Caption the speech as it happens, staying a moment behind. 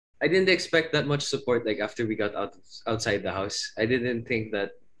I didn't expect that much support like after we got outside the house. I didn't think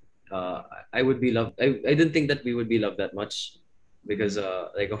that I would be loved. I didn't think that we would be loved that much because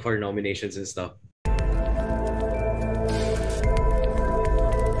like of our nominations and stuff.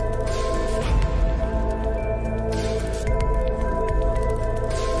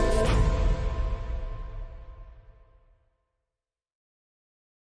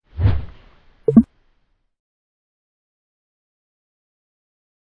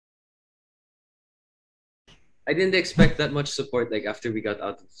 I didn't expect that much support like after we got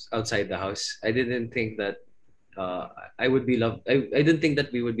outside the house. I didn't think that I would be loved. I didn't think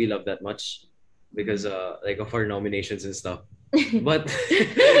that we would be loved that much because like of our nominations and stuff. But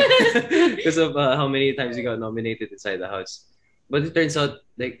because of how many times we got nominated inside the house. But it turns out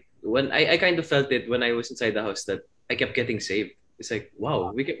like when I kind of felt it when I was inside the house that I kept getting saved. It's like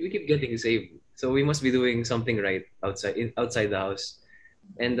wow, we keep getting saved. So we must be doing something right outside the house.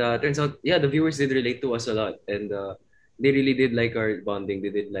 And turns out, yeah, the viewers did relate to us a lot, and they really did like our bonding.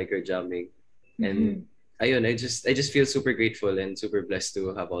 They did like our jamming, and ayun, I just feel super grateful and super blessed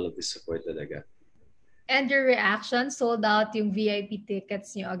to have all of this support talaga. And your reaction, sold out yung VIP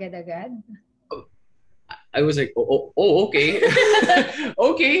tickets niyo agad-agad? I was like, okay,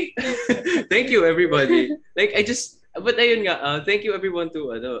 okay, thank you everybody. Like but ayun nga, thank you everyone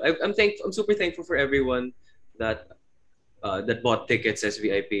too. I'm super thankful for everyone that that bought tickets as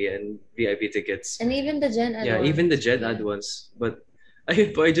VIP and VIP tickets. And even the Gen Ed Yeah, ones. even the Gen Ed ones. But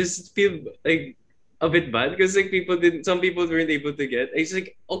I just feel like a bit bad because like some people weren't able to get. It's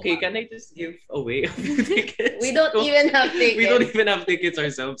like, okay, can I just give away a few tickets? We don't even have tickets. We don't even have tickets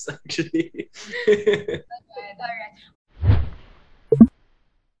ourselves, actually. All right.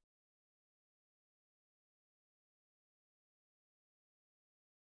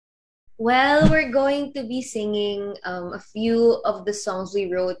 Well, we're going to be singing a few of the songs we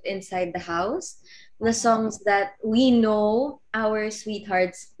wrote inside the house, the songs that we know our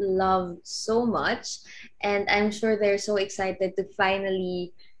sweethearts love so much, and I'm sure they're so excited to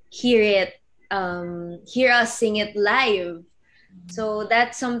finally hear it, hear us sing it live. So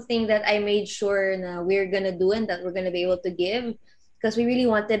that's something that I made sure na we're gonna do and that we're gonna be able to give because we really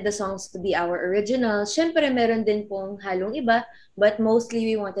wanted the songs to be our original. Syempre, meron din pong halong iba, but mostly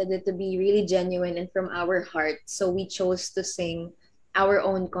we wanted it to be really genuine and from our heart. So we chose to sing our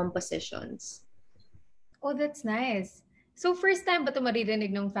own compositions. Oh, that's nice. So, first time ba ito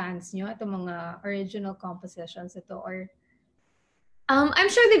maririnig ng fans nyo? Itong mga original compositions ito? Or I'm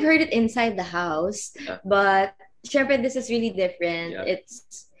sure they've heard it inside the house, but syempre this is really different. Yeah.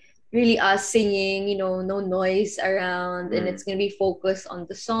 It's really us singing, no noise around, and it's gonna be focused on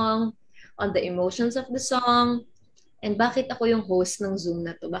the song, on the emotions of the song. And bakit ako yung host ng Zoom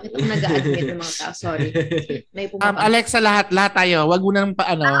na to? Bakit ako nag-a-admit ng mga tao? Sorry. May Alexa, lahat tayo. Wag mo nang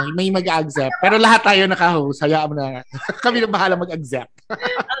may mag-accept. Pero lahat tayo naka-host. Hayaan mo na. Kami na bahala mag-accept.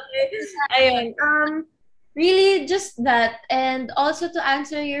 Okay. Ayun. Really, just that. And also to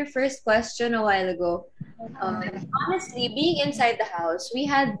answer your first question a while ago, honestly, being inside the house, we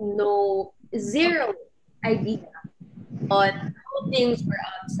had zero idea on how things were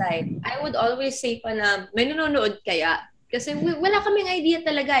outside. I would always say pa na, may nanonood kaya? Kasi wala kaming idea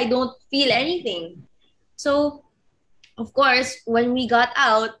talaga. I don't feel anything. So, of course, when we got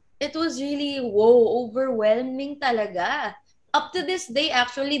out, it was really, overwhelming talaga. Up to this day,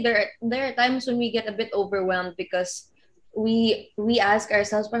 actually, there are times when we get a bit overwhelmed because we ask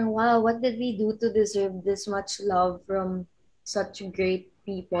ourselves, wow, what did we do to deserve this much love from such great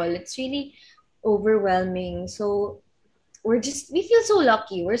people? It's really overwhelming. So, we feel so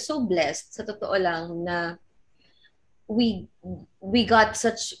lucky. We're so blessed, sa totoo lang, na we got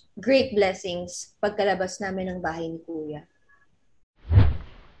such great blessings pagkalabas namin ng bahay ni Kuya.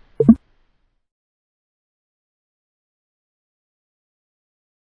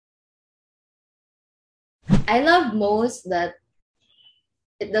 I love most that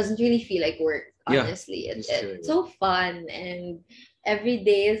it doesn't really feel like work, honestly. Yeah, it's so fun, and every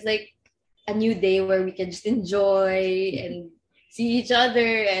day is like a new day where we can just enjoy and see each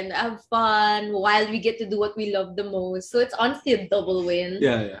other and have fun while we get to do what we love the most. So it's honestly a double win.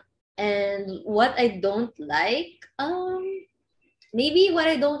 Yeah. And what I don't like, maybe what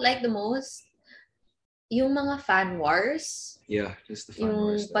I don't like the most, yung mga fan wars. Yeah, just the fan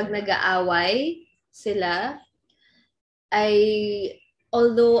wars. Yung pag nag-aaway sila,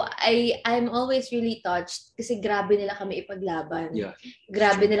 although I'm always really touched kasi grabe nila kami ipaglaban. Yeah.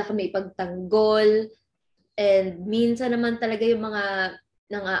 Grabe nila kami ipagtanggol. And minsan naman talaga yung mga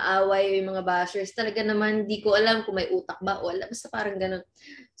nang-aaway, yung mga bashers, talaga naman di ko alam kung may utak ba o wala. Basta parang ganun.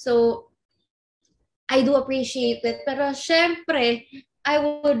 So, I do appreciate it. Pero syempre, I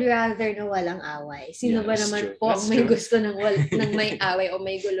would rather na walang away. Sino Yeah, ba that's naman true. po That's ang may true. gusto ng may away o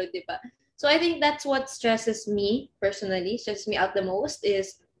may gulo, di ba? So I think that's what stresses me personally, stresses me out the most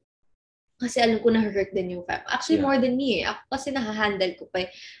is kasi alam ko na hurt din yung family. Actually, Yeah. more than me eh. Ako kasi nahahandle ko pa eh.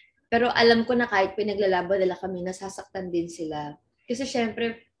 Pero alam ko na kahit pinaglalaban nila kami, nasasaktan din sila. Kasi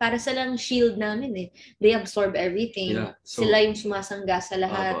syempre, para silang shield namin eh. They absorb everything. Yeah, so- Sila yung sumasangga sa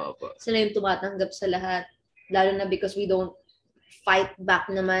lahat. Apa. Sila yung tumatanggap sa lahat. Lalo na because we don't fight back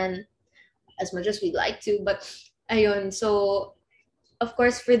naman as much as we'd like to. But, ayun. So, of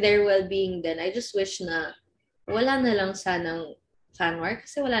course, for their well-being then, I just wish na wala na lang sanang fan war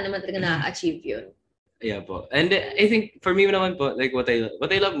kasi wala naman talaga na-achieve yun. Yeah po. And I think for me naman po, like what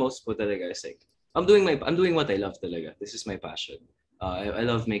I love most po talaga is like I'm doing what I love talaga. This is my passion. I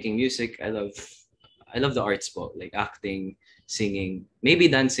love making music. I love the arts po, like acting, singing, maybe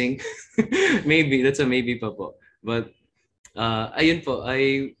dancing. Maybe that's a maybe pa po. But ayun po,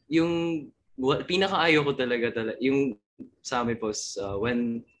 ay yung pinakaayaw ko talaga yung sa amin po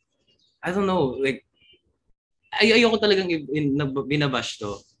when I don't know, like ayoko talagang binabash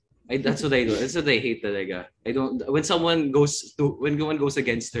to. That's what I do. That's what I hate talaga. I don't when someone goes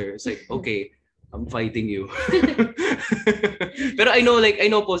against her, it's like, okay, I'm fighting you. Pero I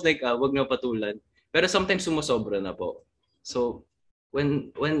know po like wag na patulan. Pero sometimes sumosobra na po. So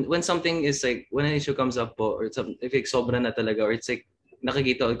when something is like when an issue comes up po or if like, sobra na talaga or it's like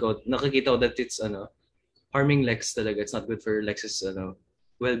nakikita ko that it's harming Lex talaga. It's not good for Lex's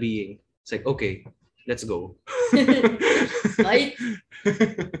well-being. It's like, okay, let's go. Right?